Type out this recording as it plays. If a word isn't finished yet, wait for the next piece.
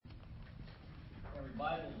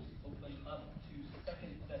Bibles, open up to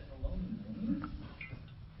Second Thessalonians.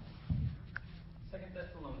 Second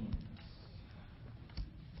Thessalonians.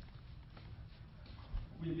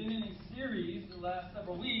 We've been in a series the last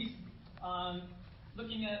several weeks on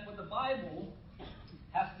looking at what the Bible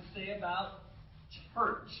has to say about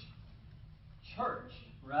church. Church,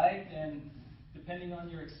 right? And depending on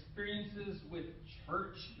your experiences with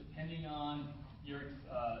church, depending on your,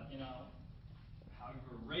 how you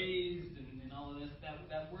were raised and all of this,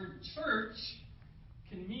 that word church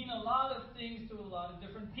can mean a lot of things to a lot of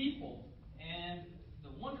different people. And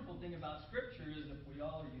the wonderful thing about Scripture is if we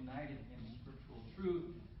all are united in scriptural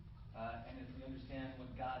truth, and if we understand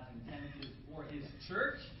what God's intent is for His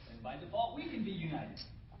church, then by default we can be united.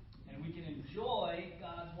 And we can enjoy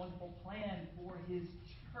God's wonderful plan for His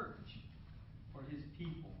church, for His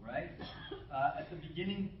people, right? At the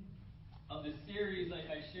beginning of the series,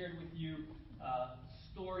 I shared with you a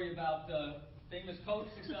story about the famous coach,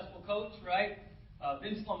 successful coach, right?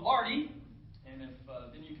 Vince Lombardi. And if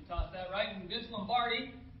then you can toss that right. And Vince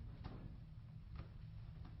Lombardi,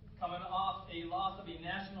 coming off a loss of a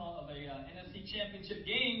NFC Championship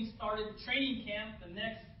game, started training camp the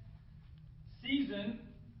next season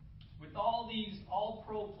with all these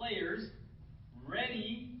all-pro players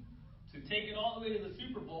ready to take it all the way to the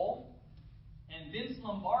Super Bowl. And Vince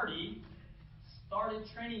Lombardi started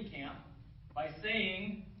training camp by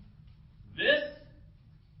saying, "This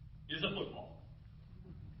is a football."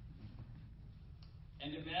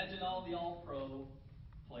 And imagine all the all-pro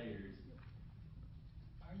players.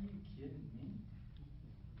 Are you kidding me?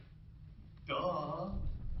 Duh.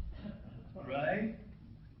 Right?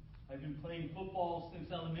 I've been playing football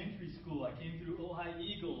since elementary school. I came through Ojai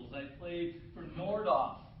Eagles. I played for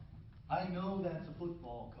Nordoff. I know that's a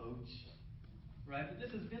football, coach. Right? But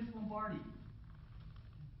this is Vince Lombardi.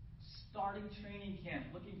 Starting training camp,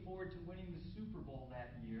 looking forward to winning the Super Bowl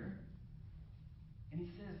that year. And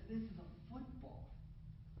he says, this is a football.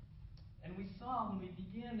 And we saw when we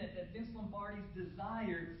began that Vince Lombardi's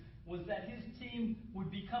desire was that his team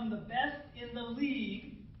would become the best in the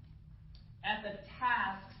league at the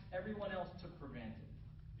tasks everyone else took for granted.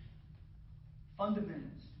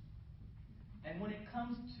 Fundamentals. And when it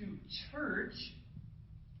comes to church,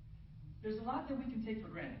 there's a lot that we can take for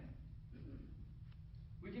granted.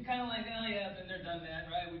 We can kind of like, oh yeah, been there, done that,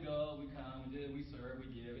 right? We go, we come, we do, we serve,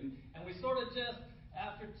 we give. And we sort of just,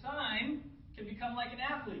 after time, can become like an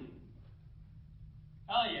athlete.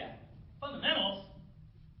 Oh yeah, fundamentals.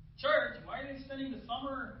 Church, why are they spending the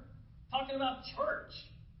summer talking about church?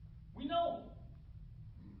 We know.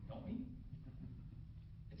 Don't we?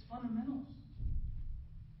 It's fundamentals.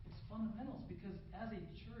 It's fundamentals because as a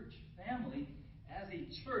church family, as a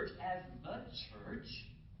church, as the church,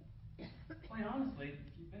 quite honestly,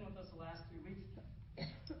 if you've been with us the last 3 weeks,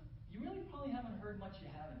 you really probably haven't heard much you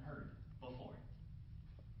haven't heard before.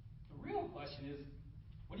 The real question is,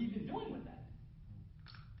 what have you been doing with that?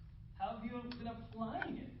 How have you been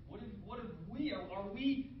applying it? What have we, or are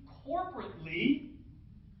we corporately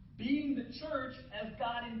being the church as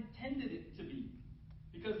God intended it to be?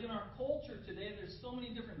 Because in our culture today, there's so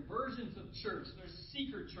many different versions of church. There's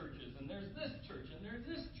seeker churches, and there's this church, and there's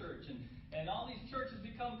this church, and all these churches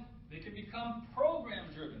they can become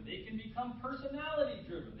program-driven. They can become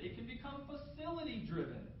personality-driven. They can become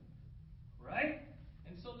facility-driven. Right?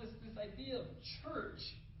 And so this idea of church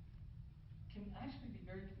can actually be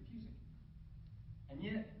very confusing. And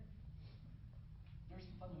yet, there's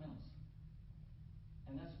the fundamentals.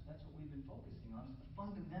 And that's what we've been focusing on, is the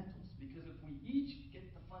fundamentals. Because if we each get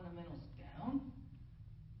the fundamentals down,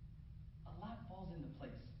 a lot falls into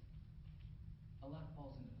place. A lot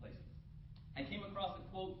falls into place. I came across a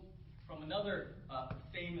quote from another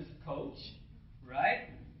famous coach,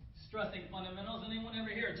 right? Stressing fundamentals. Anyone ever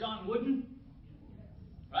hear of John Wooden?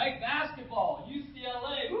 Right? Basketball,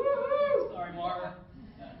 UCLA. Woo-hoo! Sorry, Marvin.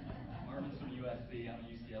 Marvin's from USC. I'm a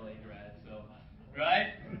UCLA grad, so,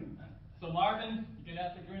 right? So Marvin, you're going to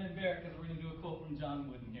have to grin and bear it because we're going to do a quote from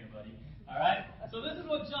John Wooden here, buddy. All right? So this is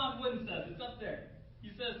what John Wooden says. It's up there.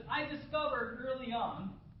 He says, I discovered early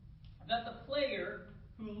on that the player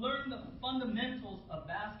who learned the fundamentals of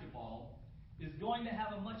basketball is going to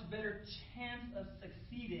have a much better chance of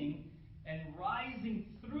succeeding and rising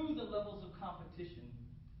through the levels of competition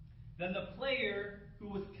than the player who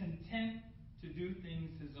was content to do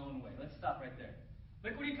things his own way. Let's stop right there.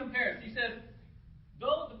 Look what he compares. He says,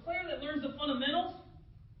 though the player that learns the fundamentals,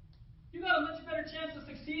 you got a much better chance of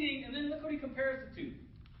succeeding, and then look what he compares it to.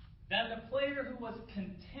 Than the player who was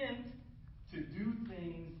content to do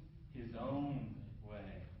things his own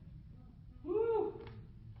way. Woo!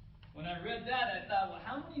 When I read that, I thought, well,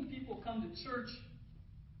 how many people come to church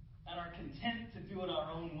and are content content to do it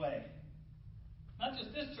our own way. Not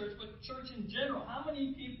just this church, but church in general. How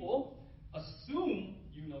many people assume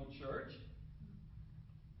you know church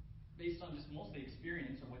based on just mostly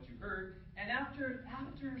experience or what you heard, and after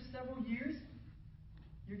several years,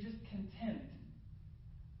 you're just content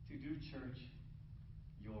to do church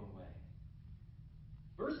your way?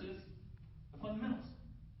 Versus the fundamentals.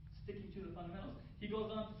 Sticking to the fundamentals. He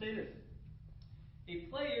goes on to say this. A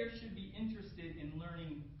player should be interested in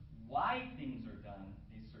learning why things are done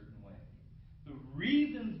a certain way. The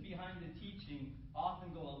reasons behind the teaching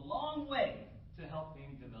often go a long way to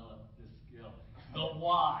helping develop the skill. The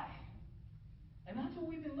why. And that's what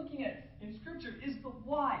we've been looking at in Scripture, is the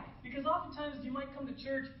why. Because oftentimes you might come to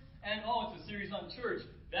church and, it's a series on church.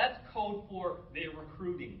 That's code for they're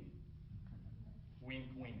recruiting. Wink,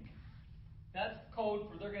 wink. That's code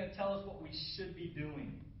for they're going to tell us what we should be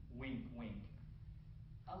doing. Wink, wink.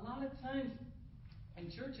 A lot of times in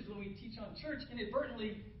churches, when we teach on church,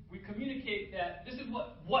 inadvertently, we communicate that this is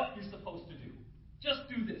what you're supposed to do. Just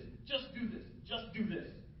do this. Just do this. Just do this.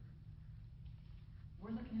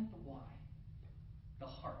 We're looking at the why. The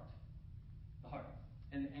heart. The heart.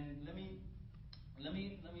 And let me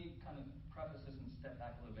kind of preface this and step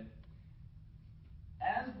back a little bit.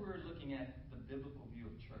 As we're looking at the biblical view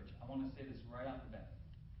of church, I want to say this right off the bat.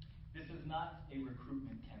 This is not a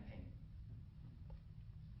recruitment campaign.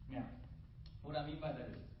 Now, what I mean by that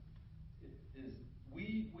is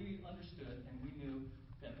we understood and we knew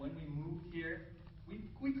that when we moved here,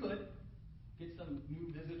 we could get some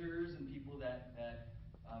new visitors and people that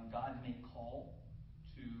God may call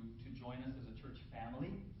to join us as a church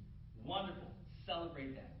family. Wonderful.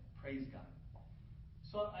 Celebrate that. Praise God.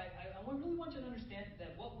 So I really want you to understand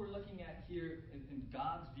that what we're looking at here in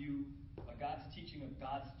God's view, God's teaching of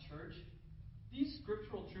God's church, these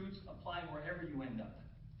scriptural truths apply wherever you end up.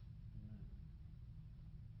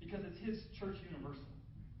 Because it's His church universal.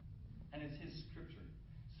 And it's His scripture.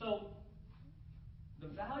 So, the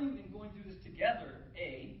value in going through this together,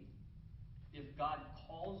 if God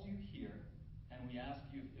calls you here, and we ask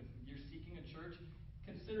you, if you're seeking a church,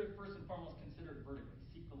 first and foremost, consider it vertically.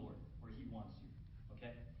 Seek the Lord where He wants you.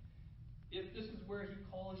 Okay? If this is where He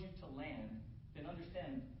calls you to land, then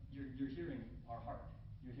understand you're hearing our heart.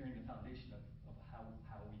 You're hearing the foundation of how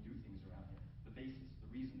we do things around here. The basis, the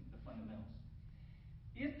reason, the fundamentals.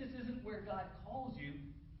 If this isn't where God calls you,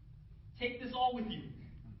 take this all with you.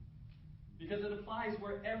 Because it applies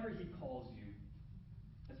wherever He calls you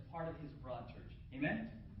as part of His broad church. Amen?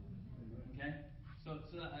 Okay? So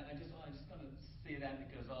I just want to say that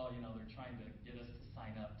because, they're trying to get us to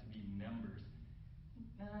sign up to be members.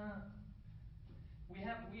 We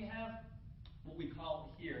have what we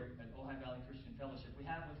call here at Ojai Valley Christian Fellowship, we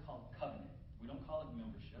have what's called covenant. We don't call it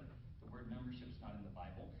membership. The word membership is not in the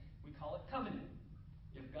Bible. We call it covenant.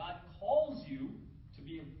 If God calls you to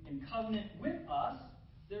be in covenant with us,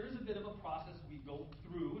 there is a bit of a process we go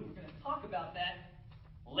through, and we're going to talk about that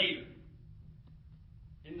later,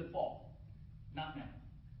 in the fall, not now.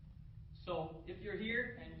 So if you're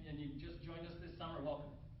here and you just joined us this summer,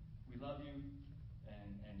 welcome. We love you,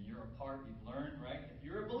 and you're a part. You've learned, right? If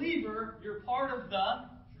you're a believer, you're part of the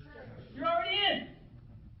church. You're already in.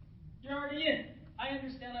 You're already in. I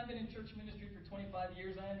understand. I've been in church ministry for 25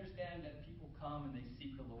 years. I understand that people come and they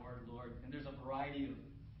seek the Lord, and there's a variety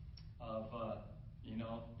of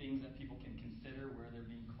things that people can consider where they're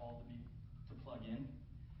being called to plug in.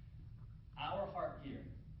 Our heart here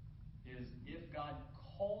is if God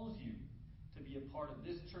calls you to be a part of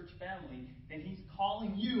this church family, then He's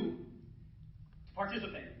calling you to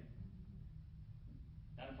participate.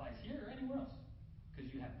 That applies here or anywhere else.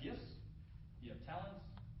 Because you have gifts, you have talents,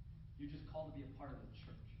 you're just called to be a part of the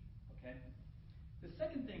church. Okay? The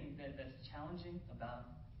second thing that's challenging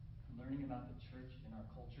about learning about the church in our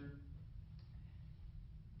culture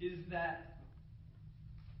is that,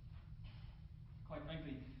 quite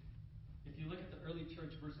frankly, if you look at the early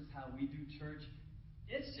church versus how we do church,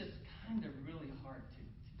 it's just kind of really hard to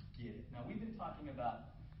get it. Now, we've been talking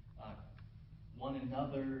about one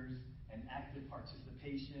another's and active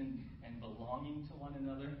participation and belonging to one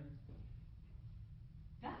another.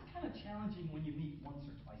 That's kind of challenging when you meet once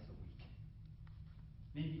or twice a week.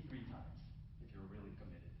 Maybe 3 times, if you're really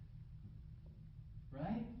committed.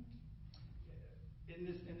 Right? In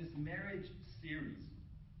this marriage series,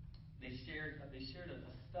 they shared a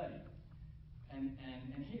study, and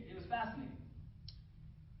here, it was fascinating.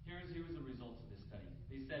 Here was the results of this study.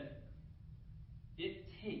 They said it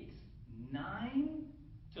takes 9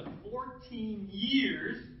 to 14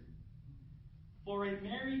 years for a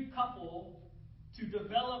married couple to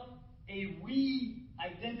develop a we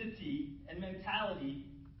identity and mentality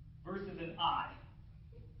versus an I.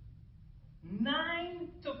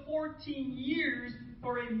 14 years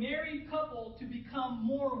for a married couple to become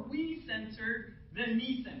more we-centered than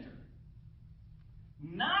me-centered.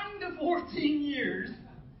 9 to 14 years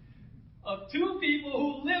of two people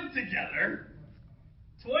who live together,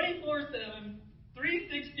 24/7,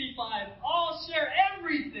 365, all share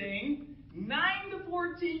everything. 9 to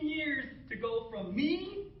 14 years to go from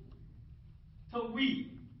me to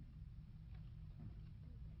we.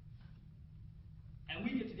 And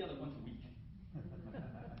we get together once a week.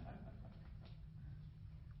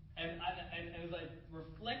 And as I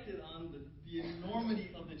reflected on the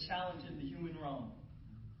enormity of the challenge in the human realm,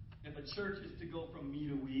 if a church is to go from me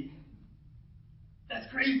to we, that's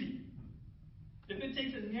crazy. If it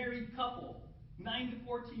takes a married couple 9 to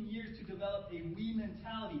 14 years to develop a we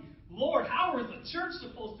mentality, Lord, how is the church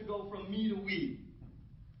supposed to go from me to we?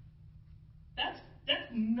 That's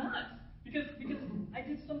nuts. Because I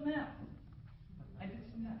did some math.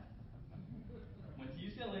 Went to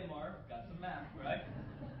UCLA, Marv, got some math, right?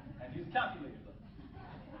 And used calculators.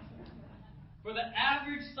 For the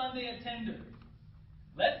average Sunday attender,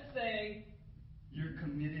 let's say you're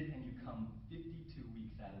committed and you come 52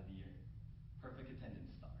 weeks out of the year. Perfect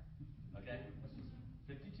attendance star. Okay?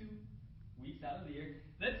 52 weeks out of the year.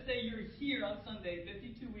 Let's say you're here on Sunday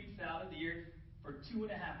 52 weeks out of the year for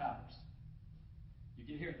 2.5 hours. You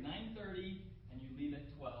get here at 9:30 and you leave at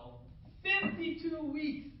 12. 52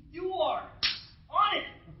 weeks. You are on it.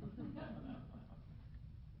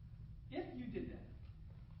 If you did that,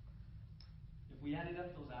 if we added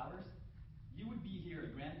up those hours, you would be here a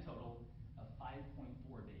grand total of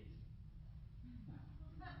 5.4 days.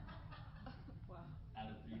 Wow.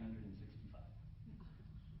 Out of 365.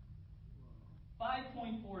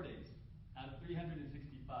 5.4 days out of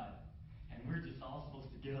 365. And we're just all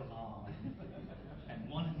supposed to get along. And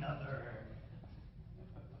one another.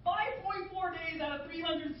 5.4 days out of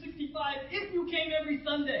 365 if you came every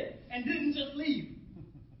Sunday and didn't just leave.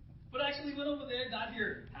 But actually went over there, got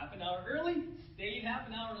here half an hour early, stayed half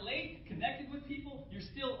an hour late, connected with people, you're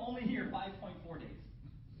still only here 5.4 days.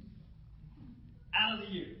 Out of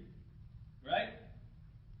the year. Right?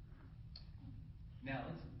 Now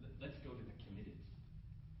let's go to the committed.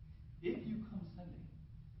 If you come Sunday,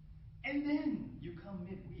 and then you come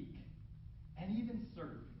midweek, and even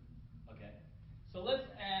serve, okay? So let's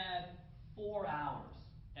add 4 hours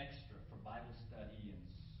extra for Bible study and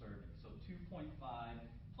serving. So 2.5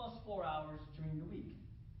 plus 4 hours during the week.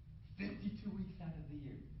 52 weeks out of the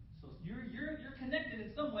year. So you're connected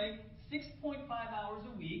in some way. 6.5 hours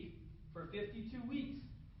a week for 52 weeks.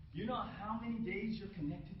 You know how many days you're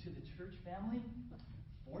connected to the church family?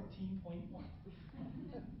 14.1.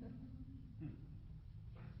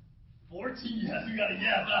 14, yes, you got a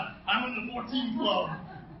yes. I'm in the 14 club.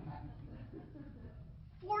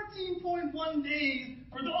 14.1 days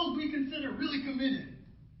for those we consider really committed.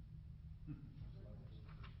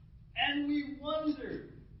 And we wonder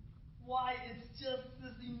why it's just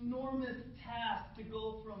this enormous task to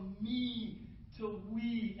go from me to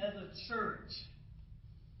we as a church.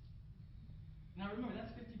 Now remember,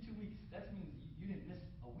 that's 52 weeks. That means you didn't miss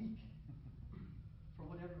a week for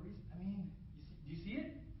whatever reason. I mean, do you see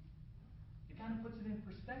it? It kind of puts it in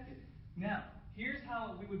perspective. Now, here's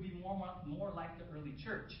how we would be more like the early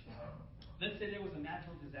church. Let's say there was a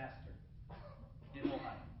natural disaster in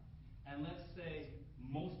Ohio. And let's say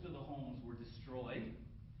most of the homes were destroyed.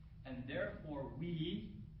 And therefore,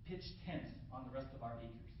 we pitched tents on the rest of our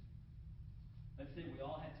acres. Let's say we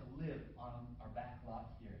all had to live on our back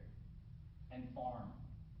lot here and farm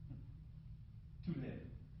to live.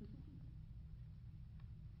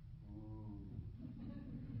 Ooh.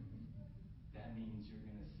 That means you're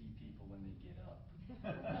going to see people when they get up.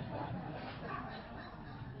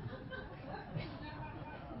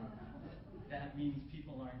 That means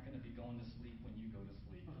people aren't going to be going to sleep when you go to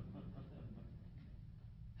sleep.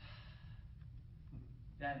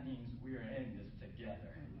 That means we're in this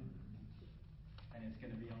together. And it's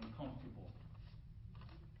going to be uncomfortable.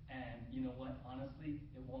 And you know what? Honestly,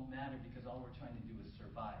 it won't matter because all we're trying to do is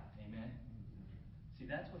survive. Amen? See,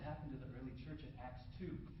 that's what happened to the early church in Acts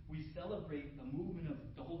 2. We celebrate the movement of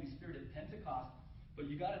the Holy Spirit at Pentecost, but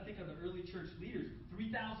you got to think of the early church leaders.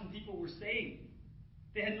 3,000 people were saved.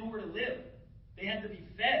 They had nowhere to live. They had to be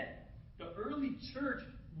fed. The early church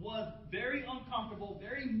was very uncomfortable,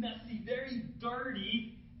 very messy, very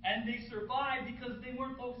dirty, and they survived because they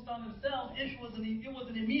weren't focused on themselves. It was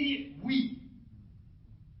an immediate we.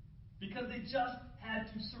 Because they just had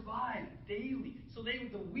to survive daily. So the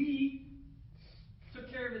we took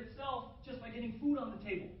care of itself just by getting food on the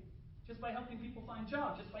table, just by helping people find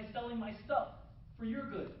jobs, just by selling my stuff for your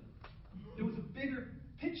good. There was a bigger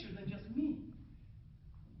picture than just me.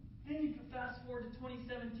 Then you fast forward to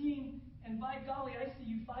 2017, and by golly, I see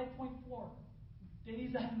you 5.4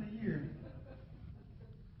 days out of the year.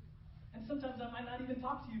 And sometimes I might not even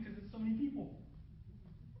talk to you because it's so many people.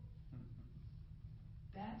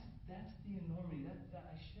 That's the enormity. That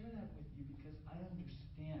I share that with you because I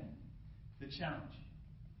understand the challenge.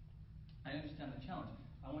 I understand the challenge.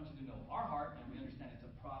 I want you to know our heart, and we understand it's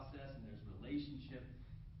a process and there's relationship.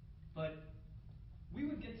 But we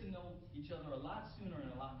would get to know each other a lot sooner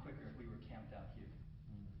and a lot quicker if we were camped out here.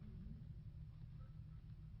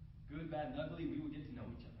 Good, bad, and ugly, we would get to know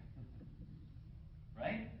each other.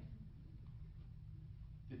 Right?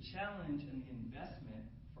 The challenge and the investment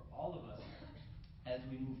for all of us as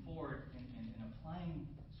we move forward in applying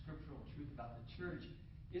scriptural truth about the church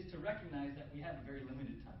is to recognize that we have a very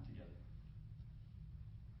limited time together.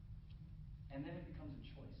 And then it becomes a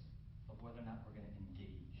choice of whether or not we're going to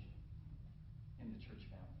engage in the church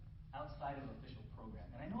family outside of official program.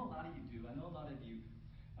 And I know a lot of you do. I know a lot of you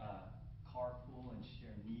carpool and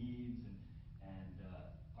share needs and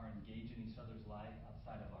are engaged in each other's life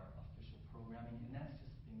outside of our official programming. And that's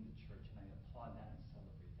just being the church. And I applaud that and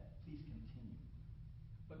celebrate that. Please continue.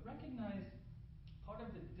 But recognize part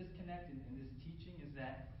of the disconnect in this teaching is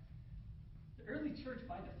that the early church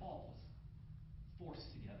by default was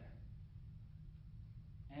forced together.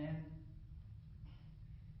 And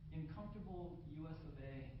in comfortable US of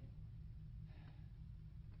A,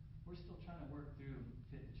 we're still trying to work through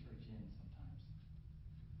fit the church in sometimes.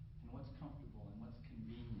 And what's comfortable and what's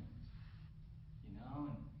convenient.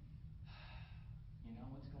 And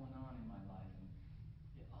what's going on in my life.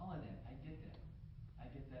 And all of that, I get that. I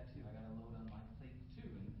get that too. I got a load on my plate too.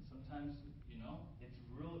 And sometimes, it's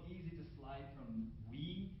real easy to slide from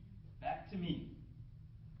we back to me.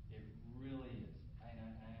 It really is. I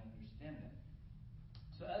understand that.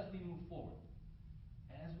 So as we move forward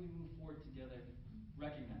together,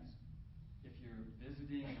 recognize if you're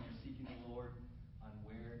visiting and you're seeking the Lord on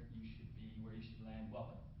where you should be, where you should land,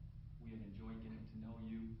 welcome. We have enjoyed getting to know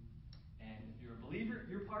you. And if you're a believer,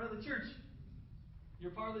 you're part of the church.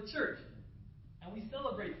 You're part of the church. And we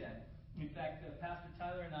celebrate that. In fact, Pastor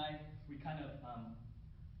Tyler and I, we kind of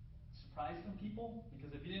surprised some people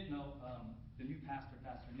because if you didn't know, the new pastor,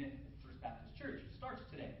 Pastor Nick at First Baptist Church, starts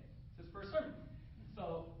today. It's his first sermon.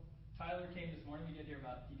 So Tyler came this morning. He gets here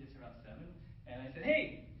about 7. And I said,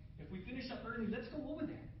 hey, if we finish up early, let's go over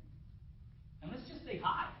there. And let's just say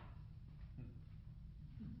hi.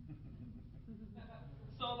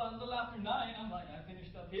 So about a little after 9, I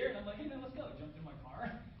finished up here, and I'm like, hey, man, let's go. Jumped in my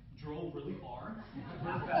car, drove really far.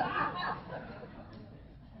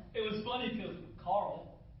 It was funny because Carl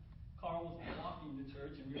was walking to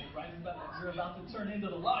church, and we were about to turn into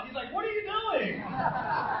the lot. He's like, what are you doing?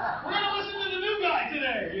 We're going to listen to the new guy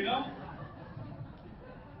today,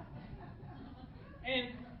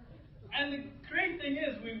 And the great thing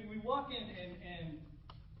is, we walk in, and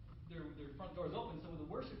their front door is open, so the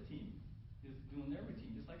worship team is doing their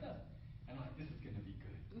routine just like us. And I'm like, this is going to be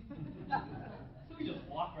good. So we just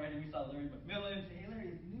walked right in. We saw Larry McMillan. Say, hey,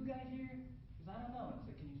 Larry, is the new guy here? Because I don't know. And I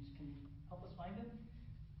said, can you help us find him?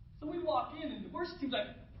 So we walk in, and the worship team's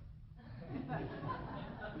like,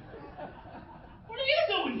 what are you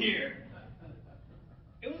doing here?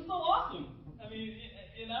 It was so awesome. I mean,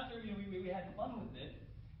 and after we had fun with it,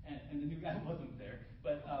 and the new guy wasn't there,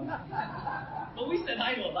 but we said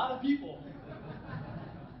hi to a lot of people.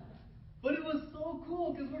 But it was so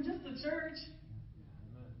cool because we're just a church.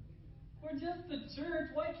 We're just a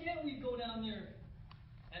church. Why can't we go down there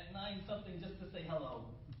at 9 something just to say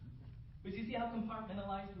hello? But you see how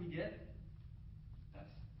compartmentalized we get?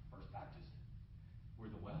 That's First Baptist. We're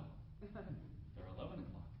the well. They're 11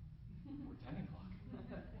 o'clock. We're 10 o'clock.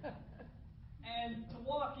 And to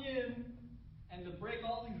walk in and to break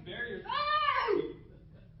all these barriers. Hey!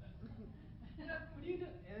 What are you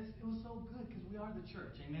doing? It was so good because we are the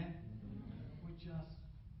church. Amen? We're just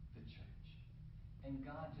the church. And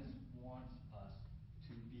God just wants us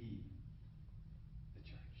to be the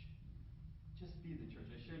church. Just be the church.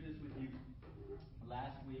 I shared this with you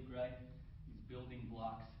last week, right? These building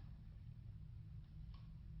blocks.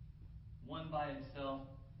 One by itself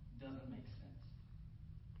doesn't make sense.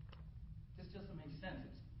 This doesn't make sense.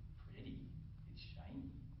 It's pretty. It's shiny.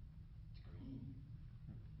 It's green.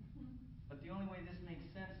 But the only way this makes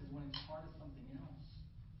sense is when it's part of something else.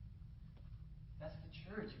 That's the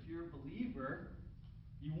church. If you're a believer,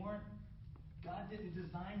 God didn't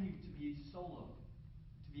design you to be solo,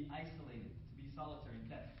 to be isolated, to be solitary. In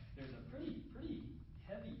fact, there's a pretty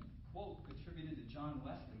heavy quote attributed to John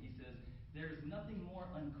Wesley. He says, there is nothing more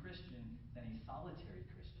unchristian than a solitary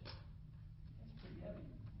Christian. That's pretty heavy,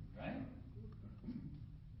 right?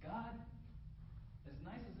 God, as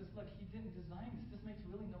nice as this look, he didn't design this. This makes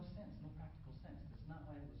really no sense, no practical sense. That's not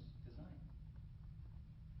why it was designed.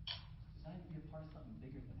 It's designed to be a part of something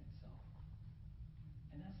bigger than itself.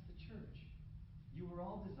 And that's the church. You were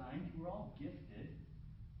all designed, you were all gifted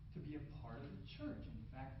to be a part of the church. In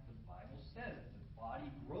fact, the Bible says the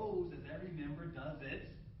body grows as every member does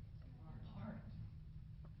its part.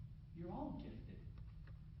 You're all gifted.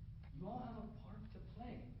 You all have a part to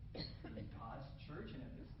play in God's church, and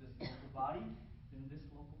if it's this local body, then this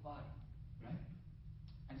local body, right?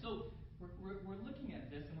 And so we're looking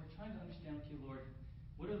at this, and we're trying to understand, okay, Lord,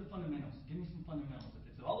 what are the fundamentals? Give me some fundamentals.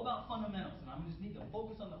 If it's all about fundamentals, and I just need to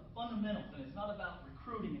focus on the fundamentals, and it's not about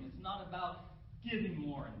recruiting, and it's not about giving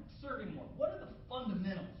more and serving more. What are the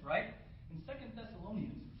fundamentals, right? In 2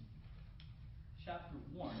 Thessalonians chapter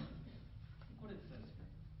 1, look what it says here.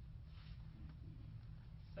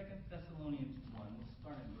 2 Thessalonians 1, we'll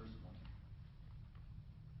start in verse 1.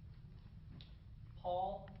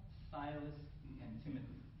 Paul, Silas, and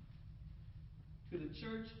Timothy, to the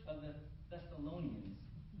church of the Thessalonians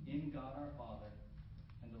in God our Father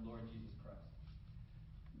and the Lord Jesus Christ.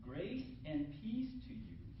 Grace and peace to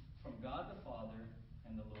you from God the Father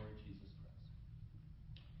and the Lord Jesus Christ.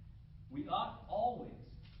 We ought always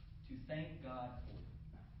to thank God for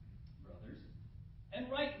you, brothers,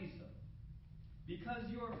 and rightly so, because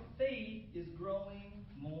your faith is growing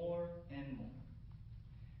more and more.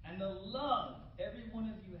 And the love every one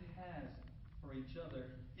of you has for each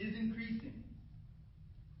other is increasing.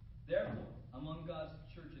 Therefore, among God's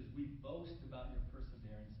churches, we boast about your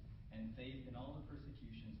perseverance and faith in all the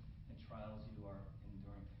persecutions and trials you are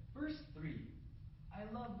enduring. Verse 3. I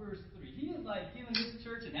love verse 3. He is like giving this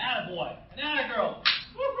church an attaboy, an attagirl.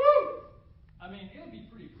 Woo-hoo! I mean, it would be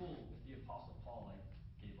pretty cool if the Apostle Paul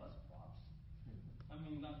gave us props. I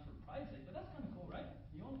mean, not for pride's sake, but that's kind of cool, right?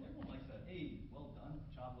 Everyone likes that. Hey, well done,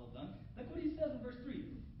 job well done. Look what he says in verse 3.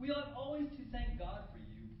 We ought always to thank God for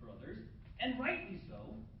you, brothers, and rightly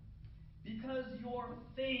so, because your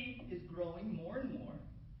faith is growing more and more,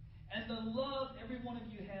 and the love every one of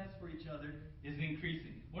you has for each other is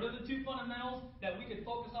increasing. What are the two fundamentals that we could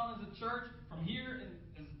focus on as a church from here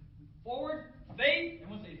and forward? Faith.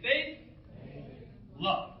 Everyone say faith. Faith.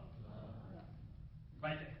 Love.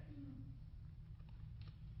 Right there.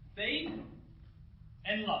 Faith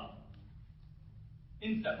and love.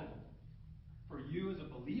 Inseparable. For you as a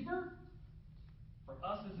believer, for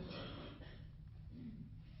us as a church.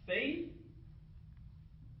 Faith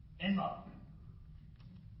and love.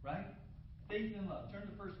 Right? Faith and love. Turn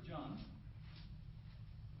to 1 John.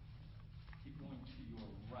 Keep going to your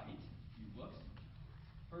right, few books.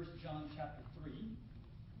 1 John chapter 3.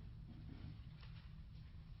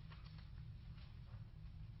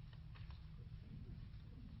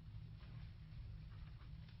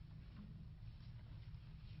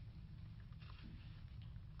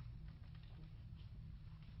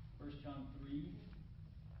 John 3,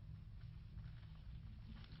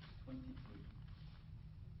 23.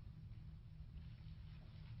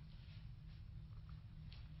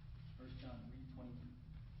 1 John 3, 23.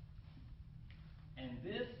 And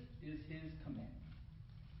this is his command,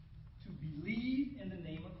 to believe in the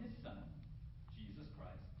name of his Son, Jesus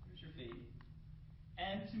Christ, here's your faith,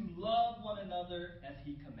 and to love one another as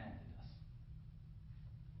he commanded us.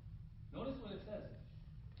 Notice what it says.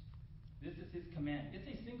 This is his command. It's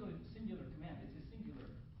a singular command. It's a singular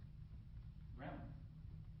grammar.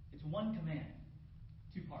 It's one command,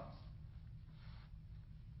 two parts.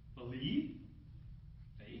 Believe,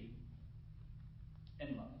 faith,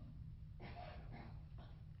 and love.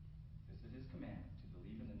 This is his command, to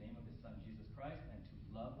believe in the name of his Son, Jesus Christ, and to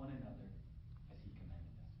love one another as he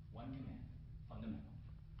commanded us. One command, fundamental.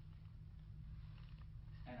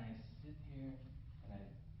 And I sit here and I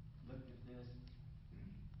looked at this,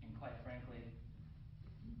 and quite frankly,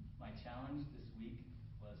 my challenge this week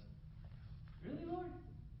was, really, Lord?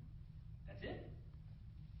 That's it?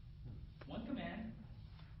 One command,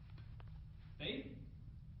 faith,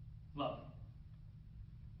 love.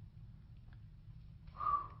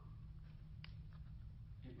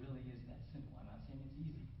 It really is that simple. I'm not saying it's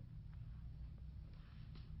easy.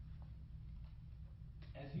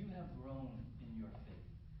 As you have grown in your faith,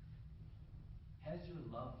 has your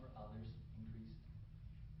love for others increased?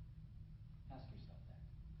 Ask yourself that.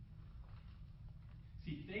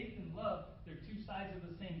 See, faith and love, they're two sides of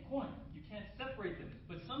the same coin. You can't separate them.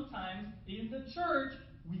 But sometimes in the church,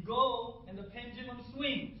 we go and the pendulum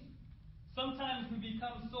swings. Sometimes we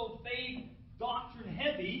become so faith doctrine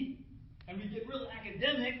heavy, and we get real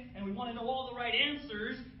academic, and we want to know all the right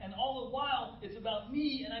answers, and all the while it's about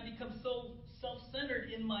me, and I become so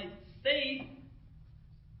self-centered in my faith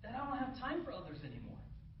that I don't have time for others anymore.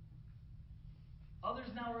 Others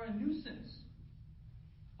now are a nuisance.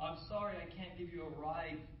 I'm sorry I can't give you a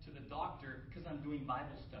ride to the doctor because I'm doing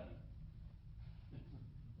Bible study.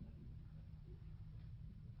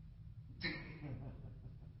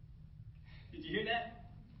 Did you hear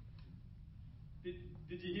that?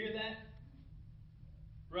 Did you hear that?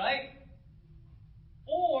 Right?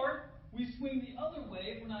 Or we swing the other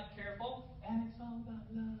way if we're not careful, and it's all about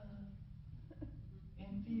love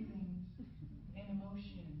and feelings and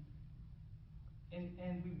emotion.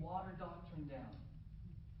 And we water doctrine down.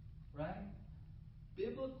 Right?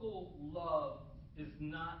 Biblical love is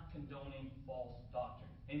not condoning false doctrine.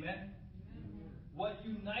 Amen? Amen? What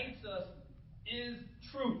unites us is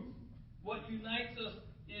truth. What unites us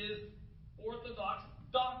is orthodox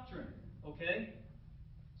doctrine. Okay?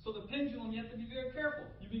 So the pendulum, you have to be very careful.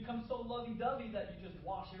 You become so lovey-dovey that you just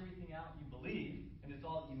wash everything out you believe, and it's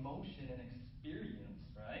all emotion and experience,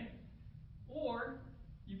 right? Or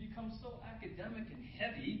you become so academic and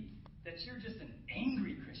heavy that you're just an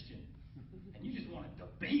angry Christian, and you just want to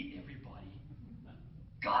debate everybody.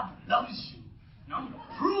 God loves you, and I'm going to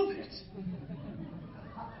prove it.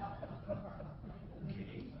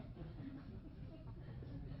 Okay.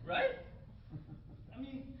 Right? I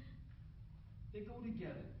mean, they go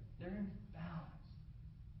together. They're in balance.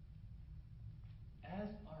 As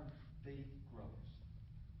our faith grows,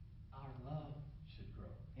 our love should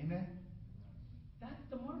grow. Amen? That's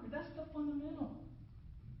the marker. That's the fundamental.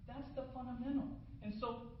 That's the fundamental. And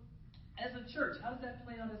so, as a church, how does that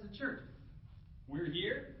play out as a church? We're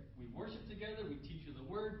here. We worship together. We teach you the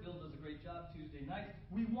Word. Bill does a great job Tuesday nights.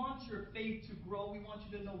 We want your faith to grow. We want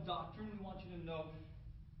you to know doctrine. We want you to know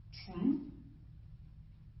truth.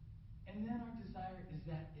 And then our desire is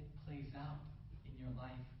that it plays out in your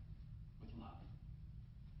life with love.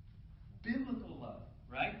 Biblical love,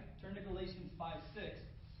 right? Turn to Galatians 5:6.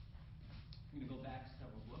 I'm going to go back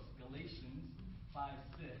several books. Galatians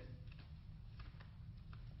 5:6.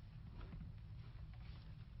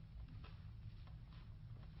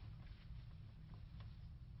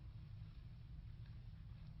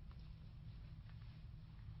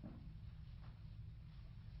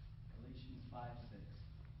 Galatians 5:6.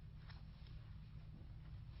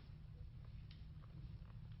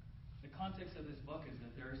 The context of this book is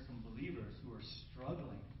that there are some believers who are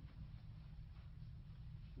struggling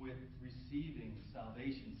with receiving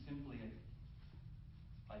salvation simply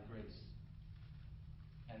by grace.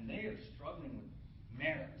 And they are struggling with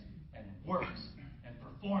merit and works and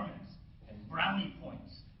performance and brownie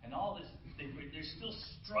points and all this. They're still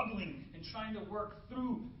struggling and trying to work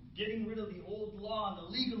through getting rid of the old law and the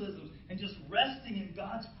legalisms and just resting in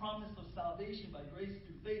God's promise of salvation by grace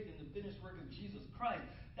through faith in the finished work of Jesus Christ.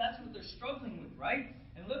 That's what they're struggling with, right?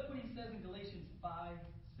 And look what he says in Galatians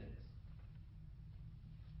 5:6.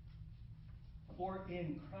 For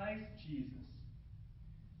in Christ Jesus,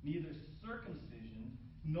 neither circumcision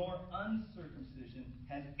nor uncircumcision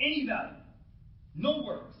has any value. No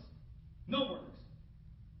works. No works.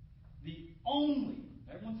 The only,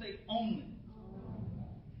 everyone say only.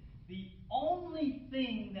 The only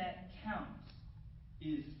thing that counts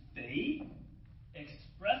is faith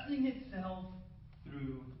expressing itself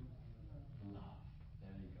through love.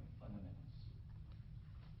 There you go, fundamentals.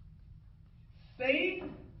 Faith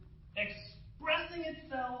expressing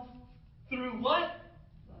itself through what?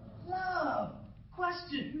 Love.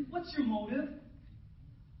 Question, what's your motive?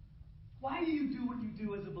 Why do you do what you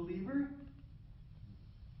do as a believer?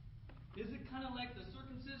 Is it kind of like the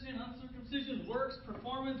circumcision, uncircumcision, works,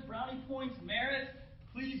 performance, brownie points, merit,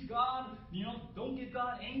 please God, don't get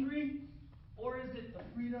God angry? Or is it the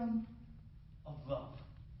freedom of love?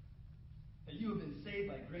 That you have been saved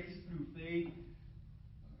by grace through faith.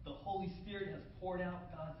 The Holy Spirit has poured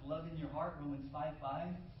out God's love in your heart, Romans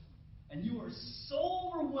 5:5. And you are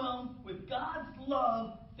so overwhelmed with God's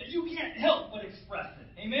love that you can't help but express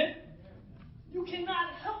it. Amen? You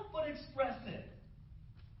cannot help but express it.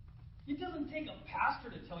 It doesn't take a pastor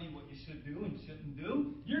to tell you what you should do and shouldn't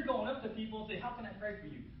do. You're going up to people and say, how can I pray for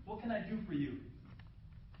you? What can I do for you?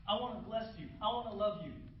 I want to bless you. I want to love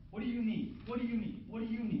you. What do you need? What do you need? What do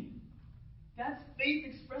you need? That's faith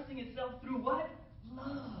expressing itself through what?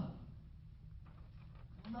 Love.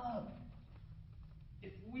 Love.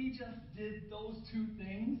 If we just did those two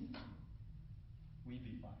things, we'd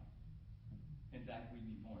be fine. In fact, we'd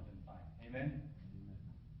be more than fine. Amen?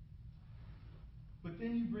 But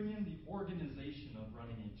then you bring in the organization of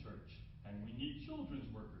running a church. And we need children's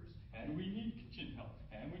workers. And we need kitchen help.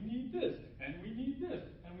 And we need this. And we need this.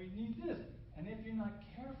 And we need this. And if you're not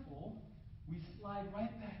careful, we slide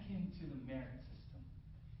right back into the merit system.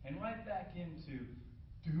 And right back into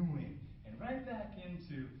doing. And right back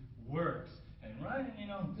into works. And right? You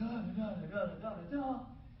know, da da da da da da da.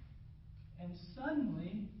 And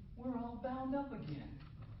suddenly, we're all bound up again.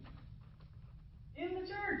 In the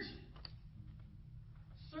church.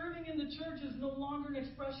 Serving in the church is no longer an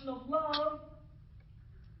expression of love.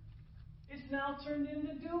 It's now turned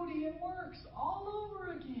into duty and works all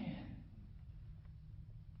over again.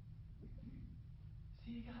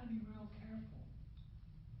 See, you got to be real careful.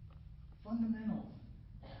 Fundamentals.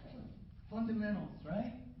 Fundamentals,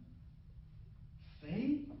 right?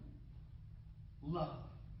 Faith, love.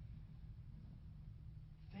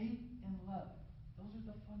 Faith and love. Those are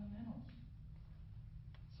the fundamentals.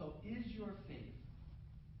 So is your faith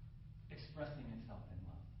expressing itself in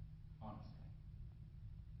love? Honestly.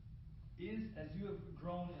 As you have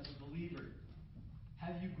grown as a believer,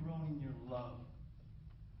 have you grown in your love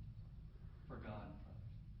for God and for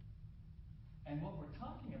others? And what we're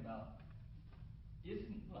talking about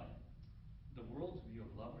isn't like the world's view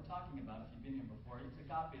of love. We're talking about, if you've been here before, it's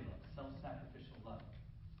agape love, self-sacrificial love.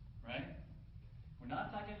 Right? We're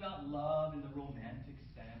not talking about love in the romantic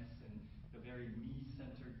sense and the very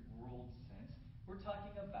me-centered world sense. We're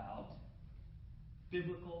talking about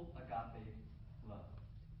biblical agape love.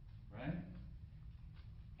 Right?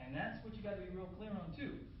 And that's what you got to be real clear on,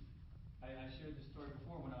 too. I shared this story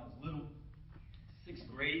before when I was little, 6th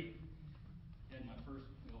grade. Had my first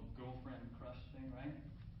little girlfriend crush thing, right?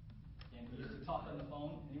 And we used to talk on the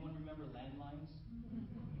phone. Anyone remember landlines?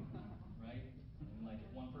 Right? And like if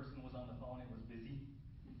one person was on the phone, it was busy.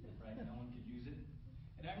 Right? No one could use it.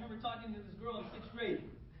 And I remember talking to this girl in 6th grade.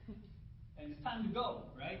 And it's time to go,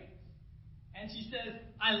 right? And she says,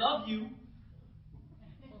 I love you.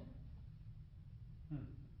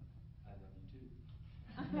 I love you too.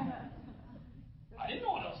 I didn't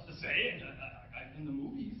know what else to say. In the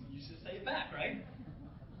movies, you should say it back, right?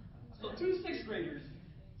 So 2 6th graders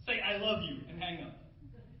say, I love you, and hang up.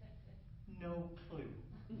 No clue.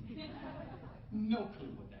 No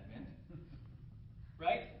clue what that meant.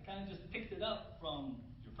 Right? Kind of just picked it up from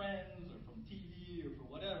your friends or from TV or for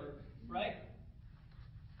whatever, right?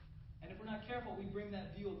 And if we're not careful, we bring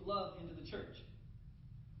that view of love into the church.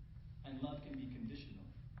 And love can be conditional.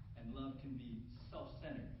 And love can be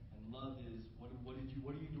self-centered. And love is, what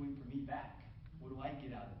are you doing for me back? What do I get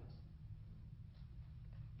out of this?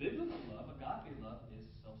 Biblical love, agape love, is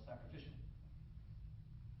self-sacrificial.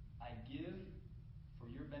 I give for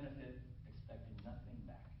your benefit, expecting nothing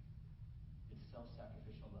back. It's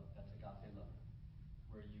self-sacrificial love. That's agape love.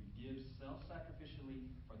 Where you give self-sacrificially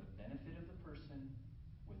for the benefit of the person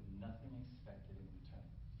with nothing expected in return.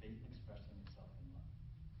 Faith expressing itself in love.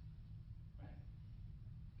 Right?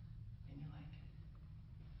 And you're like,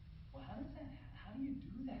 well, how do you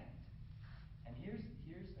do that? And here's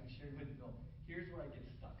I shared with Bill, here's where I get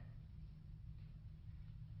stuck.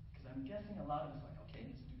 Because I'm guessing a lot of us are like, okay,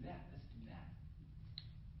 let's do that.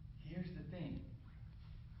 Here's the thing.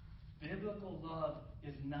 Biblical love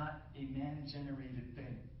is not a man-generated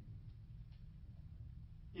thing.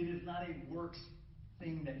 It is not a works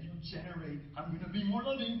thing that you generate. I'm going to be more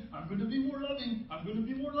loving. I'm going to be more loving. I'm going to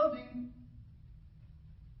be more loving.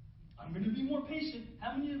 I'm going to be more patient.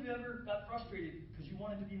 How many of you ever got frustrated because you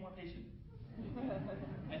wanted to be more patient?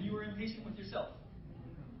 And you were impatient with yourself?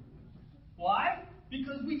 Why?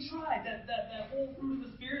 Because we tried that whole fruit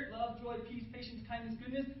of the Spirit, love, joy, peace, patience, kindness,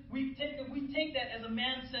 goodness. We take that as a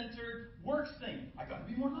man-centered works thing. I got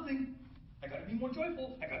to be more loving. I got to be more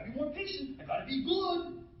joyful. I got to be more patient. I got to be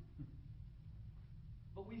good.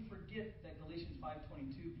 But we forget that Galatians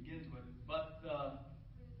 5:22 begins with, but the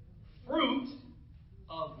fruit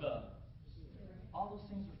of the. All those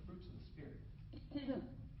things are fruits of the Spirit.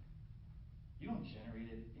 You don't generate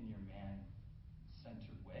it in your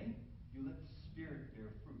man-centered way. You let the Spirit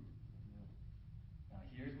bear fruit. Now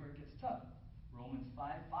here's where it gets tough. Romans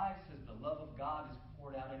 5:5 says the love of God is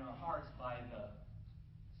poured out in our hearts by the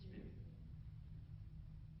Spirit.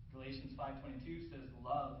 Galatians 5:22 says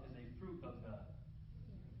love is a fruit of the.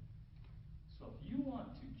 So if you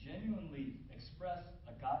want to genuinely express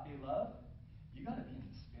agape love, you got to be in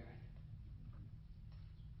the Spirit.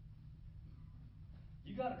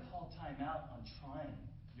 You got to call time out on trying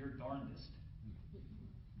your darndest.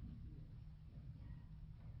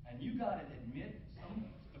 And you got to admit,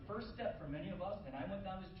 the first step for many of us, and I went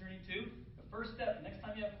down this journey too, the first step, next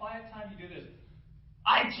time you have quiet time, you do this.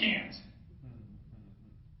 I can't.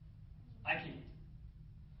 I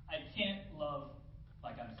can't love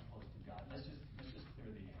like I'm supposed to, God. Let's just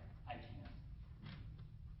clear the air. I can't.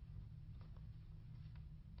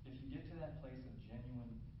 If you get to that place of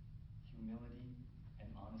genuine humility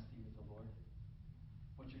and honesty with the Lord,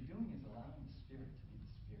 what you're doing is allowing the Spirit to be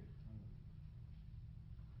the Spirit.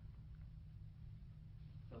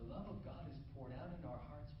 The love of God is poured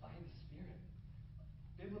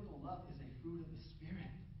love is a fruit of the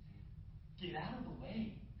Spirit. Get out of the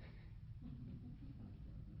way.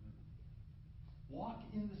 Walk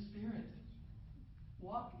in the Spirit.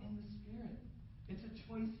 Walk in the Spirit. It's a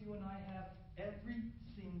choice you and I have every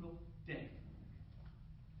single day.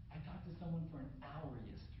 I talked to someone for an hour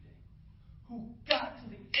yesterday who got to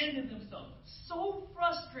the end of themselves, so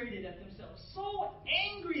frustrated at themselves, so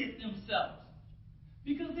angry at themselves,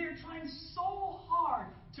 because they're trying so hard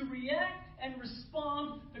to react and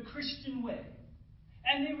respond the Christian way.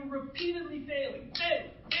 And they were repeatedly failing.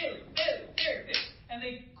 And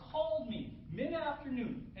they called me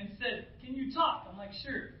mid-afternoon and said, "Can you talk?" I'm like,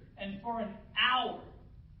 "Sure." And for an hour,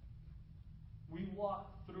 we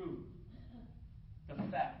walked through the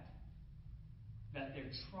fact that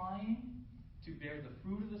they're trying to bear the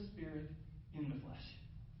fruit of the Spirit in the flesh.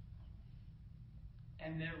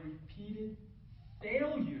 And their repeated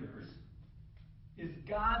failures is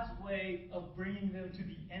God's way of bringing them to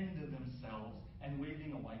the end of themselves and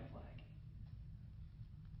waving a white flag.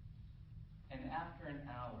 And after an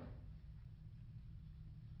hour,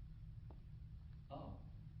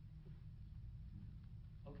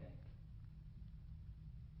 okay.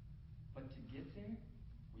 But to get there,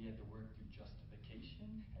 we had to work through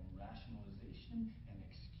justification and rationalization and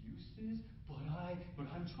excuses. But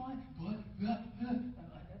I'm trying.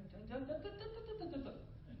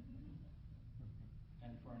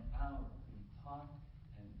 And for an hour, we talked,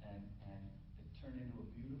 and it turned into a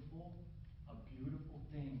beautiful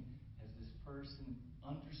thing as this person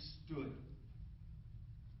understood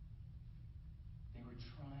they were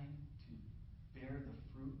trying to bear the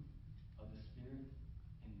fruit of the Spirit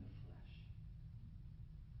in the flesh.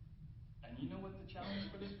 And you know what the challenge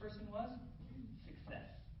for this person was? Success.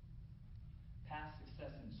 Past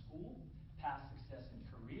success in school, past success in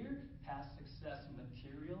career, past success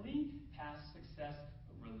materially, past success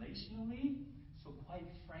relationally. So quite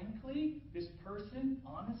frankly, this person,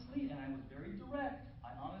 honestly, and I was very direct, I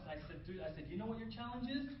said, "You know what your challenge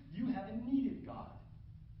is? You haven't needed God.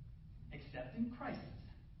 Except in crisis,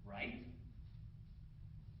 right?"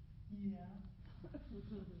 Yeah.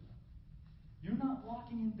 You're not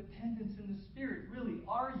walking in dependence in the Spirit, really,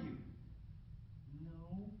 are you?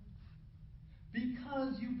 No.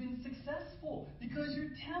 Because you've been successful, because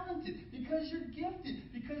you're talented, because you're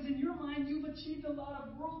gifted, because in your mind you've achieved a lot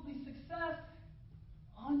of worldly success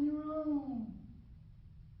on your own.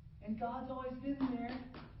 And God's always been there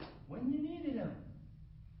when you needed Him.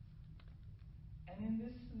 And in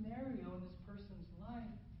this scenario, in this person's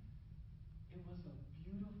life, it was a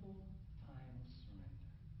beautiful time of surrender.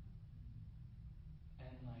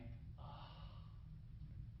 And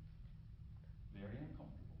very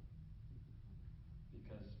uncomfortable.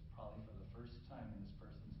 Because probably for the first time in this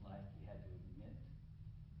person's life, he had to admit,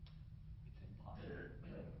 it's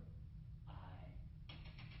impossible.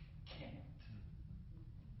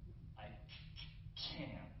 I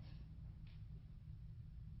can't.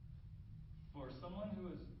 For someone who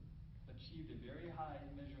has achieved a very high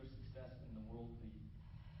measure of success in the worldly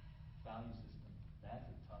value system, that's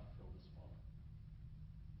a tough pill to swallow.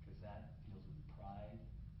 Because that deals with pride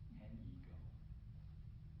and ego,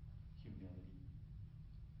 humility.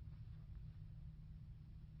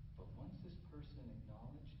 But once this person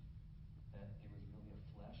acknowledged that it was really a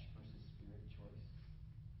flesh versus spirit choice,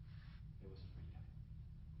 there was freedom.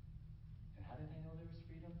 And how did I know there was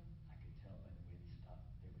freedom? I could tell by the way they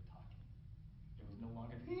were talking. It was no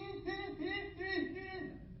longer it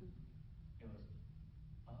was,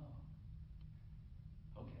 oh,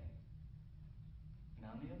 okay. And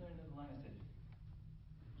on the other end of the line, I said,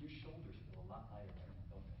 your shoulders feel a lot lighter right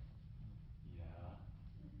now, don't they? Yeah.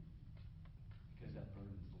 Because that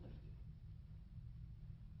burden's lifted.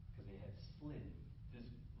 Because they had slid. This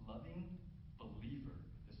loving believer,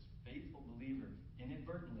 this faithful believer,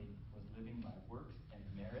 inadvertently was living by works and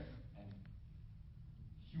merit and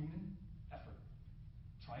human effort,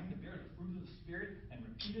 trying to bear the fruit of the Spirit and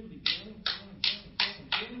repeatedly failing.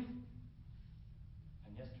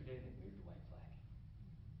 And yesterday they waved the white flag.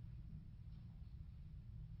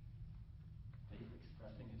 Faith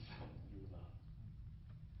expressing itself through love.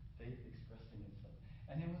 Faith expressing itself.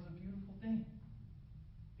 And it was a beautiful thing.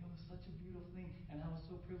 It was such a beautiful thing. And I was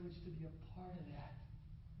so privileged to be a part of that.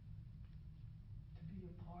 To be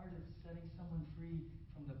a part of setting someone free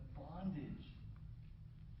from the bondage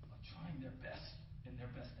of trying their best in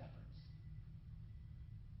their best efforts.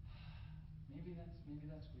 Maybe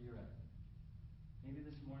that's where you're at. Maybe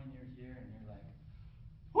this morning you're here and you're like,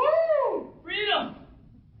 woo! Freedom!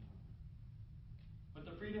 But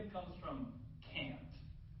the freedom comes from can't.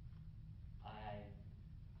 I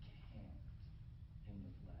can't in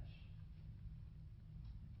the flesh.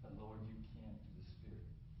 But Lord, you can through the Spirit.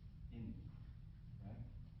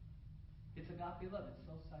 agape love. It's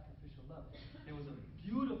self-sacrificial love. There was a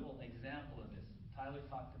beautiful example of this. Tyler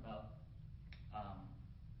talked about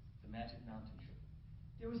the Magic Mountain trip.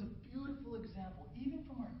 There was a beautiful example, even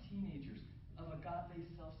from our teenagers, of agape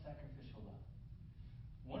self-sacrificial love.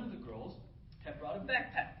 One of the girls had brought a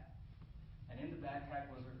backpack. And in the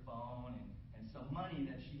backpack was her phone and some money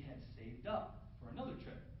that she had saved up for another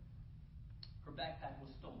trip. Her backpack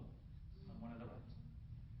was stolen on one of the rides.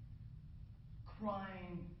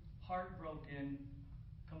 Crying, heartbroken,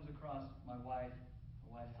 comes across my wife.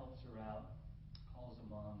 My wife helps her out, calls her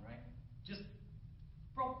mom, right? Just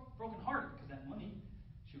broken hearted because that money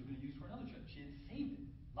she was going to use for another trip. She had saved it,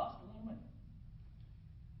 lost a lot of money.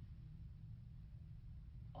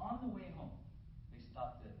 On the way home, they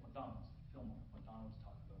stopped at McDonald's, Fillmore, McDonald's,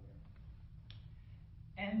 Taco Bell, whatever.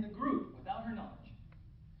 And the group, without her knowledge,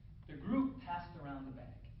 the group passed around the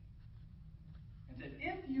bag and said,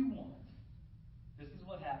 if you want, this is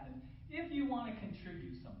what happened, if you want to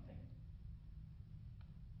contribute something,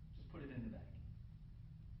 just put it in the bag.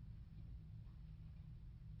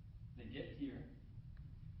 They get here,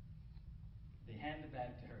 they hand the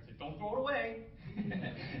bag to her, say, don't throw it away,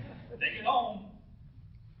 take it home.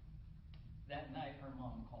 That night, her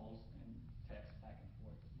mom calls and texts back and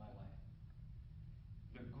forth with my wife.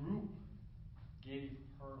 The group gave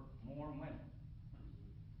her more money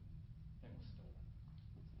than was stolen.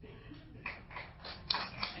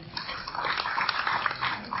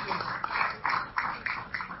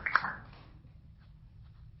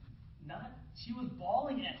 She was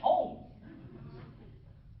bawling at home.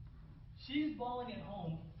 She's bawling at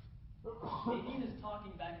home. Nadine is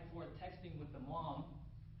talking back and forth, texting with the mom.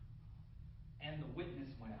 And the witness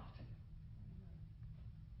went out.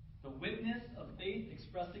 The witness of faith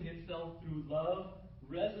expressing itself through love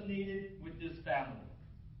resonated with this family.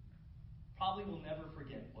 Probably will never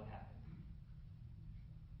forget what happened.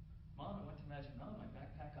 Mom, I went to Magic Mountain, my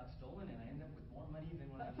backpack got stolen, and I ended up with more money than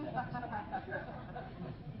when I left.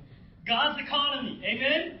 God's economy,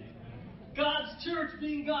 amen? God's church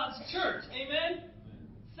being God's church, amen?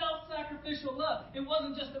 Self-sacrificial love. It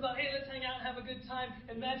wasn't just about, hey, let's hang out and have a good time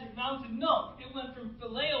at Magic Mountain. No, it went from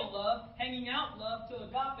phileo love, hanging out love, to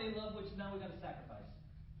agape love, which now we've got to sacrifice.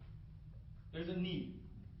 There's a need.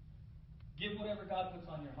 Give whatever God puts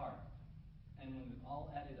on your heart. And when it all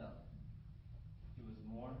added up, it was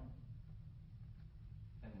more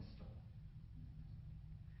than was stolen.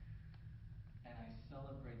 And I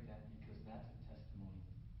celebrate that because that's a testimony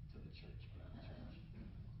to the church.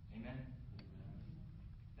 Amen?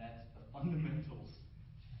 That's the fundamentals.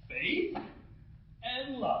 Faith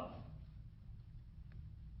and love.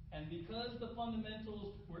 And because the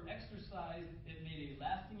fundamentals were exercised, it made a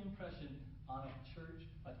lasting impression on a church,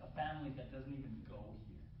 a family that doesn't even go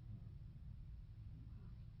here.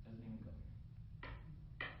 Doesn't even go here.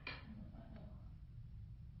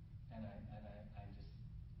 And I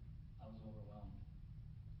was overwhelmed.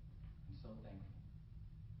 I'm so thankful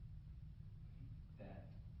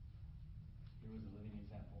that there was a living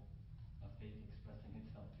example of faith expressing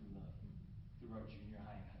itself through love through our junior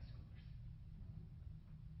high and high schoolers.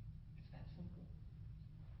 It's that simple.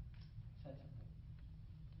 It's that simple.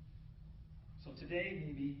 So today,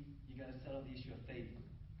 maybe you got to settle the issue of faith.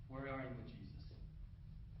 Where are you with Jesus?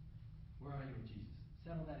 Where are you with Jesus?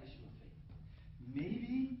 Settle that issue of faith.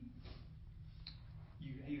 Maybe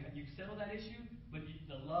you've settled that issue, but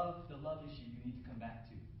the love issue you need to come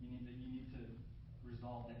back to. You need to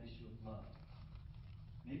resolve that issue of love.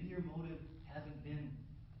 Maybe your motive hasn't been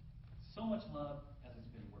so much love as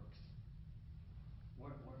it's been works.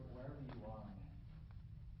 Wherever you are on that.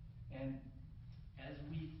 And as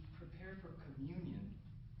we prepare for communion,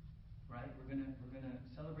 right? We're gonna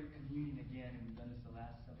celebrate communion again, and we've done this the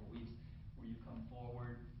last several weeks, where you come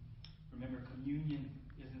forward. Remember, communion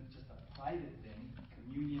isn't just a private thing.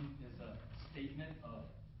 Communion is a statement of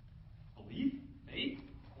belief, faith,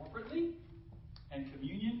 corporately, and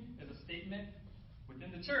communion is a statement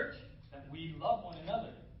within the church that we love one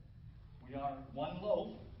another. We are one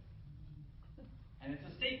loaf, and it's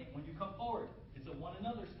a statement when you come forward. It's a one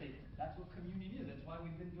another statement. That's what communion is. That's why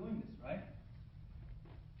we've been doing this, right?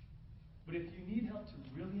 But if you need help to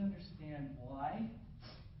really understand why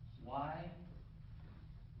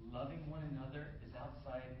loving one another is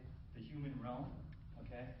outside the human realm,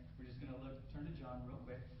 okay? We're just going to turn to John real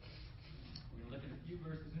quick. We're going to look at a few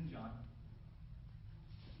verses in John.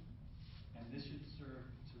 And this should serve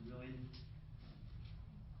to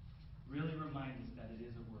really remind us that it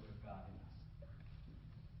is a work of God in us.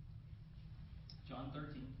 John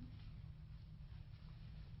 13.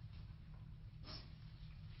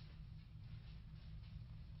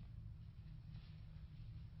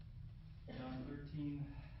 John 13,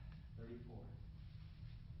 34.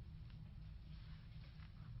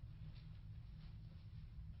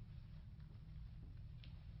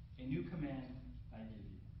 A new command I give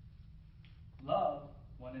you. Love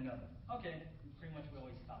one another. Okay, pretty much we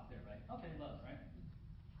always stop there, right? Okay, love, right?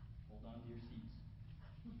 Hold on to your seats.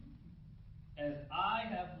 As I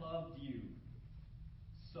have loved you,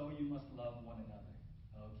 so you must love one another.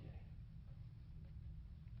 Okay.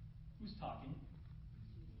 Who's talking?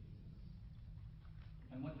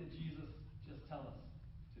 And what did Jesus just tell us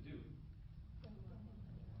to do?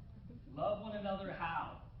 Love one another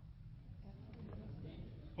how?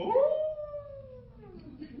 Ooh!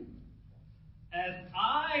 As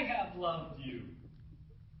I have loved you,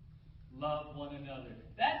 love one another.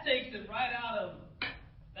 That takes it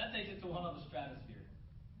to one other stratosphere.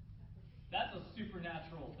 That's a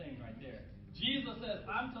supernatural thing right there. Jesus says,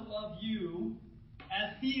 I'm to love you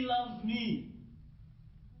as he loves me.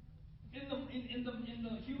 In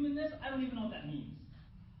the humanness, I don't even know what that means.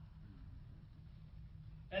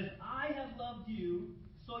 As I have loved you,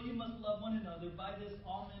 so you must love one another. By this,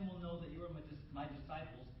 all men will know that you are my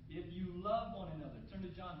disciples, if you love one another. Turn to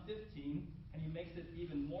John 15, and he makes it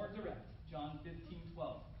even more direct. John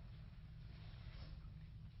 15:12.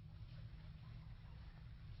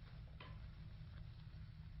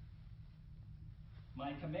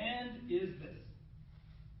 My command is this.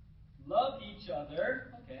 Love each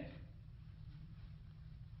other. Okay.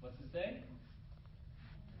 What's it say?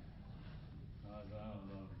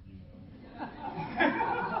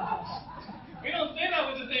 We don't say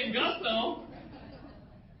that with the same gusto.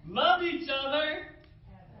 Love each other.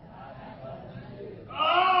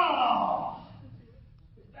 Oh!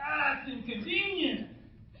 That's inconvenient.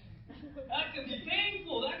 That could be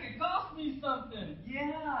painful. That could cost me something.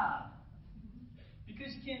 Yeah.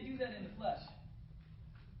 Because you can't do that in the flesh.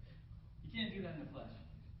 You can't do that in the flesh.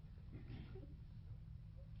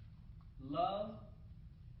 Love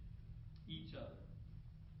each other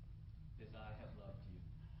as I have loved you.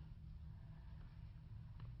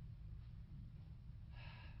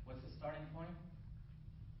 What's the starting point?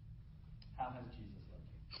 How has Jesus loved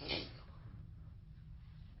you?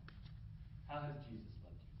 How has Jesus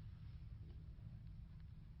loved you?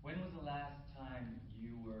 When was the last time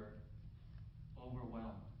you were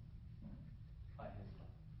overwhelmed by his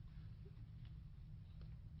love?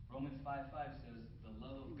 Romans 5:5 says, the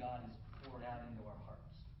love of God is poured out into our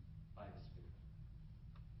hearts by the Spirit.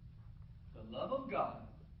 The love of God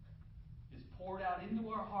is poured out into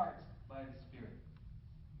our hearts by the Spirit.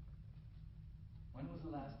 When was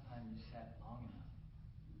the last time you sat long enough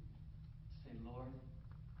to say, Lord,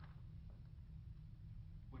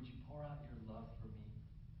 would you pour out your love for me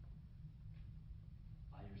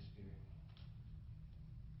by your Spirit?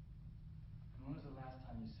 And when was the last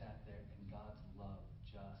time you sat there and God's love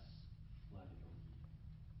just flooded over you?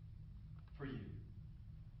 For you.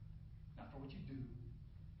 Not for what you do,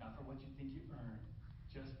 not for what you think you earn,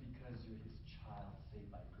 just because you're his child saved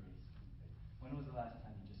by grace through faith. When was the last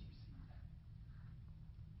time you just received that?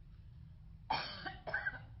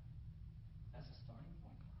 That's a starting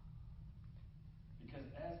point. Because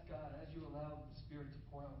as you allow the Spirit to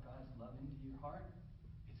pour out God's love into your heart,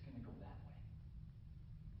 it's going to go that way.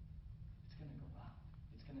 It's going to go out.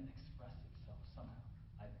 It's going to express itself somehow.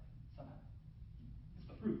 Somehow. It's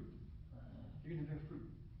the fruit. You're going to bear fruit.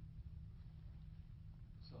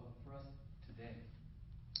 So for us today,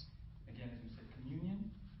 again, as we said, communion,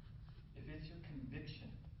 if it's your conviction,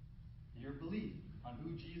 your belief on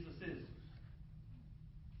who Jesus is,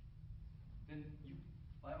 then you,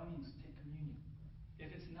 by all means, take communion.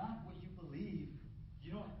 If it's not what you believe,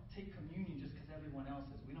 you don't take communion just because everyone else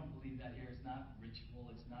is. We don't believe that here. It's not ritual.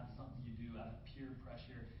 It's not something you do out of peer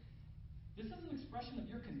pressure. This is an expression of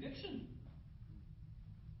your conviction.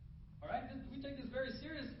 All right? We take this very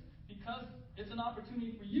serious because it's an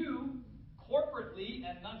opportunity for you corporately,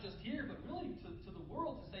 and not just here, but really to the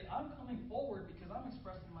world, to say, I'm coming forward because I'm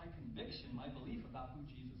expressing my conviction, my belief about who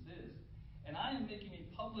Jesus is. And I am making a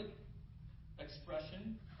public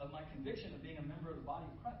expression of my conviction of being a member of the body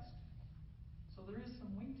of Christ. So there is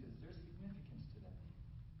some weight to this. There's significance to that.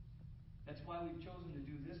 That's why we've chosen to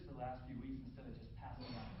do this the last few weeks instead of just passing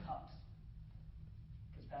out cups.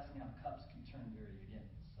 Because passing out cups can turn very, again,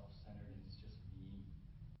 self-centered and it's just me.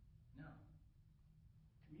 No.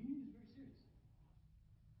 Communion is very serious.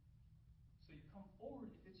 So you come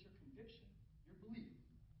forward if it's your conviction, your belief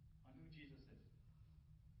on who Jesus is.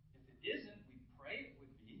 If it isn't, we pray it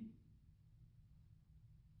would be.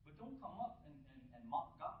 But don't come up and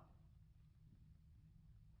mock God.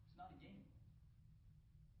 It's not a game.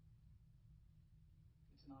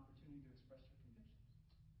 It's an opportunity to express your convictions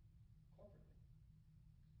corporately.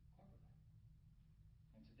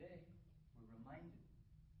 And today we're reminded,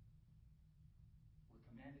 we're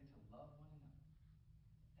commanded to love one another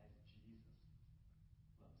as Jesus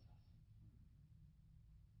loves us.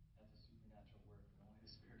 That's a supernatural work that only the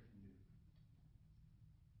Spirit can do.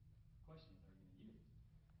 The question is, are you going to yield?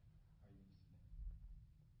 Are you going to submit?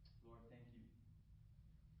 Lord, thank you.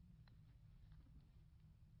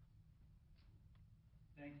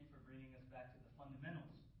 Thank you for bringing us back to the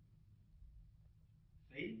fundamentals.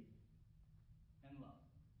 Faith and love.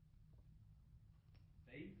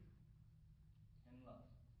 Faith and love.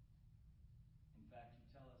 In fact, you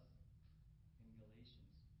tell us in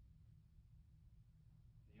Galatians,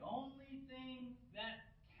 the only thing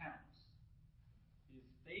that counts is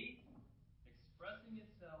faith expressing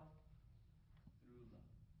itself through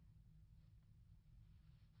love.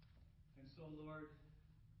 And so, Lord,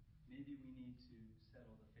 maybe we need to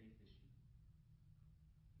settle the faith issue.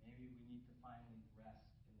 Maybe we need to finally rest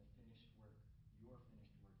in the finished work, your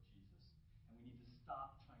finished work, Jesus. And we need to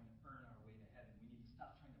stop trying to earn our way to heaven. We need to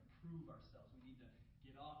stop trying to prove ourselves. We need to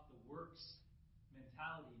get off the works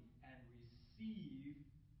mentality and receive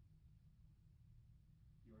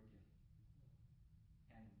your gift.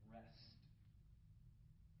 And rest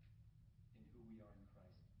in who we are in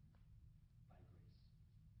Christ by grace.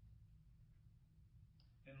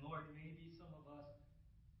 And Lord, maybe some of us,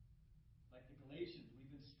 like the Galatians,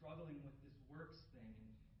 we've been struggling with this works thing.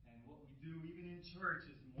 And what we do, even in church,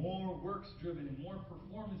 is more works-driven and more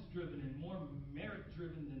performance-driven and more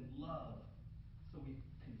merit-driven than love. So we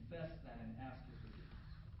confess that and ask for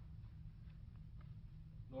forgiveness.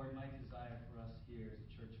 Lord, my desire for us here as a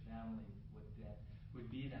church family would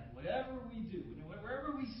be that whatever we do,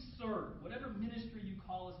 wherever we serve, whatever ministry you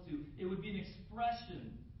call us to, it would be an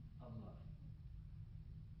expression of love.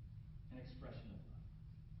 An expression of love.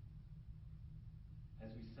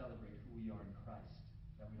 As we celebrate who we are in Christ,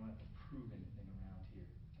 that we don't have to prove anything around here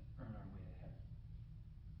to earn our way to heaven.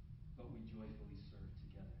 But we joyfully serve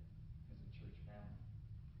together as a church family,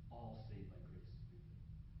 all saved by grace through faith.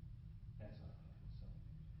 That's our hope.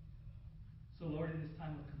 So, Lord, in this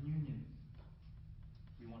time of communion,